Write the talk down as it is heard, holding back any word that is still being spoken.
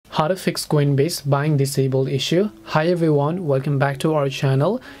How to fix Coinbase buying disabled issue. Hi everyone, welcome back to our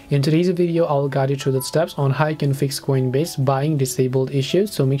channel. In today's video, I will guide you through the steps on how you can fix Coinbase buying disabled issue.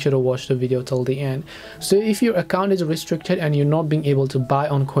 So make sure to watch the video till the end. So if your account is restricted and you're not being able to buy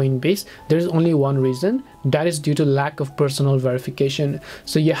on Coinbase, there is only one reason. That is due to lack of personal verification.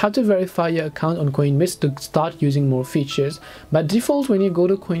 So you have to verify your account on Coinbase to start using more features. By default, when you go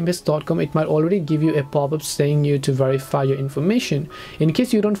to coinbase.com, it might already give you a pop-up saying you to verify your information. In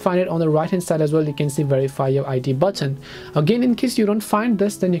case you don't find it, on the right hand side as well, you can see verify your ID button. Again, in case you don't find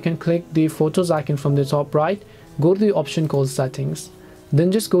this, then you can click the photos icon from the top right, go to the option called settings,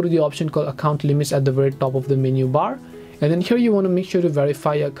 then just go to the option called account limits at the very top of the menu bar. And then here you want to make sure to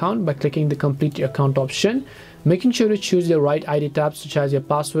verify your account by clicking the complete your account option, making sure to choose the right ID tabs such as your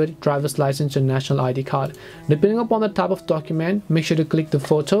password, driver's license, and national ID card. Depending upon the type of document, make sure to click the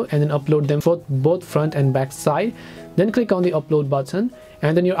photo and then upload them for both front and back side. Then click on the upload button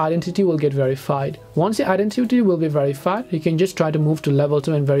and then your identity will get verified. Once your identity will be verified, you can just try to move to level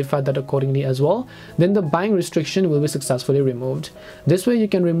 2 and verify that accordingly as well. Then the buying restriction will be successfully removed. This way you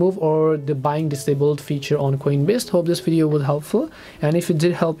can remove or the buying disabled feature on Coinbase. Hope this video was helpful, and if it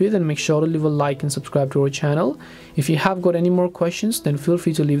did help you, then make sure to leave a like and subscribe to our channel. If you have got any more questions, then feel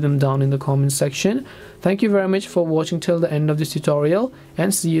free to leave them down in the comment section. Thank you very much for watching till the end of this tutorial,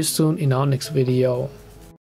 and see you soon in our next video.